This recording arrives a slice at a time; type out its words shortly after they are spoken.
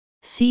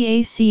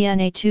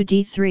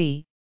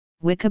CACNA2D3,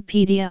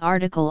 Wikipedia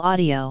article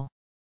audio.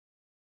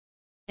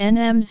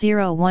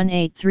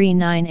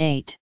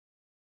 NM018398.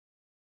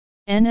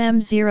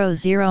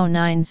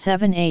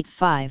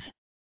 NM009785.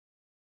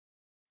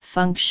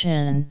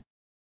 Function.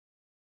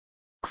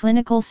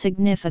 Clinical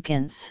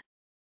significance.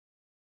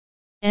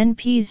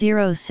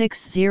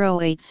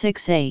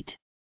 NP060868.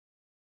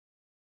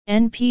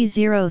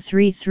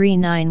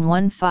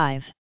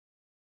 NP033915.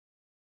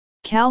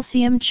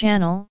 Calcium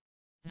channel,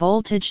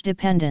 voltage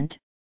dependent.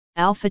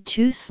 Alpha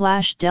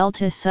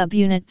 2/delta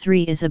subunit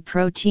 3 is a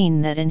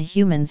protein that in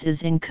humans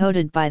is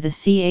encoded by the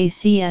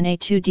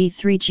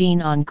CACNA2D3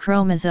 gene on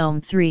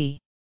chromosome 3.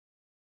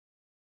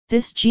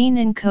 This gene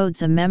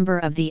encodes a member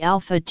of the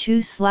alpha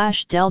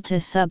 2/delta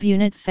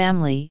subunit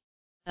family,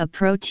 a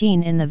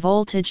protein in the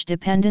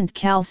voltage-dependent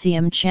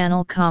calcium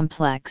channel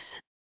complex.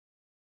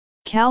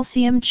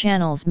 Calcium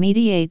channels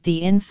mediate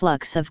the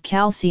influx of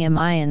calcium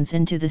ions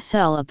into the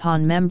cell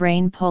upon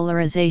membrane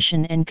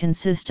polarization and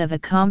consist of a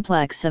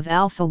complex of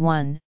alpha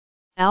 1,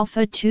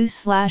 alpha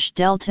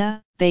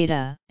 2/delta,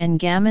 beta, and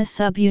gamma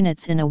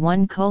subunits in a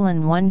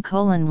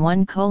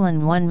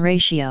 1:1:1:1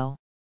 ratio.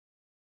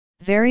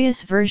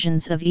 Various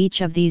versions of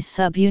each of these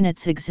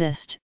subunits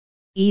exist,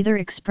 either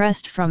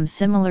expressed from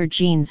similar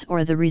genes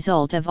or the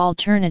result of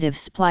alternative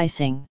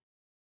splicing.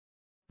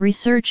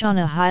 Research on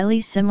a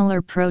highly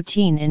similar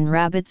protein in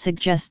rabbit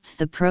suggests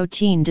the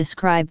protein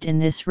described in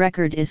this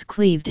record is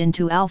cleaved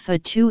into alpha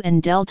 2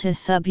 and delta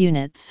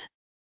subunits.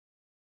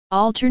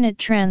 Alternate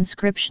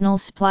transcriptional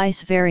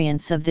splice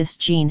variants of this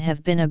gene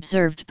have been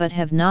observed but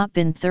have not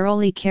been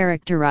thoroughly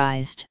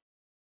characterized.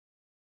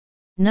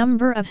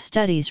 Number of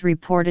studies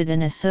reported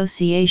an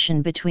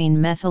association between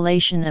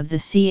methylation of the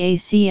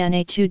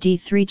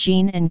CACNA2D3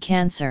 gene and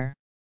cancer.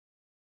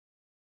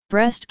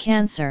 Breast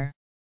cancer.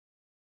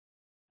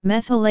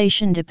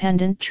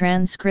 Methylation-dependent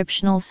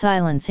transcriptional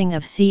silencing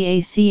of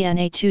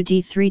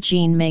CACNA2D3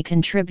 gene may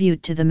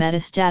contribute to the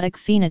metastatic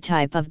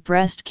phenotype of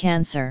breast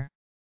cancer.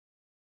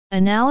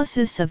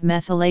 Analysis of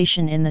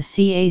methylation in the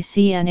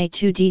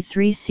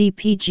CACNA2D3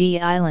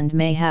 CpG island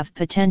may have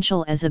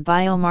potential as a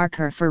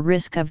biomarker for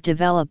risk of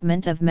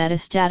development of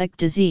metastatic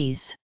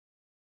disease.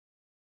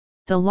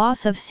 The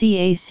loss of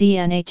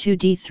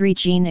CACNA2D3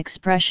 gene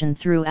expression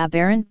through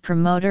aberrant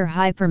promoter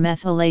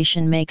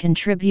hypermethylation may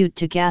contribute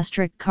to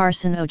gastric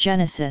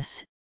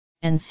carcinogenesis,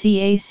 and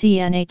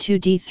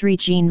CACNA2D3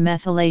 gene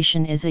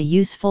methylation is a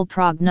useful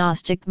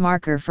prognostic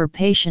marker for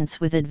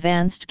patients with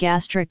advanced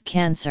gastric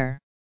cancer.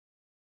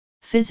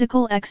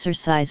 Physical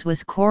exercise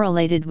was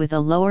correlated with a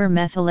lower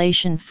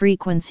methylation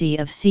frequency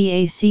of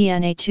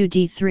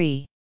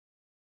CACNA2D3.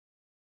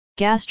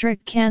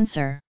 Gastric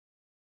cancer.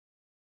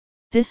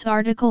 This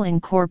article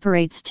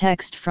incorporates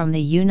text from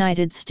the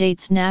United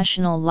States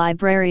National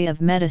Library of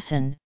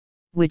Medicine,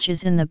 which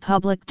is in the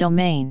public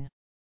domain.